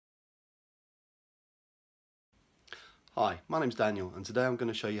Hi, my name's Daniel and today I'm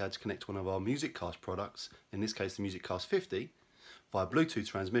going to show you how to connect one of our MusicCast products, in this case the MusicCast 50, via Bluetooth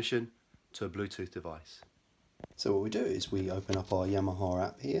transmission to a Bluetooth device. So what we do is we open up our Yamaha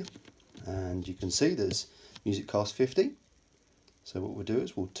app here and you can see there's MusicCast 50. So what we'll do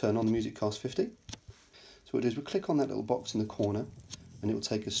is we'll turn on the MusicCast 50. So what we'll do is we'll click on that little box in the corner and it will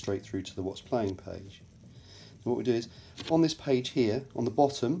take us straight through to the What's Playing page. So what we do is on this page here, on the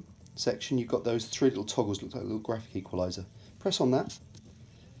bottom section, you've got those three little toggles, look like a little graphic equalizer. Press on that,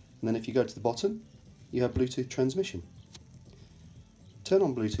 and then if you go to the bottom, you have Bluetooth transmission. Turn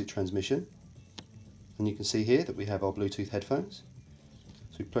on Bluetooth transmission, and you can see here that we have our Bluetooth headphones.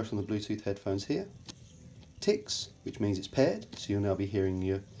 So we press on the Bluetooth headphones here. Ticks, which means it's paired, so you'll now be hearing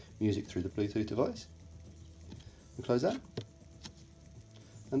your music through the Bluetooth device. And close that,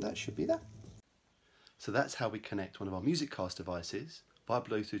 and that should be that. So that's how we connect one of our MusicCast devices via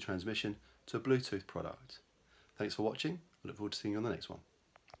Bluetooth transmission to a Bluetooth product. Thanks for watching. I look forward to seeing you on the next one.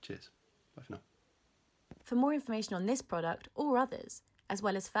 Cheers. Bye for now. For more information on this product or others, as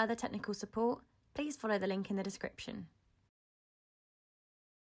well as further technical support, please follow the link in the description.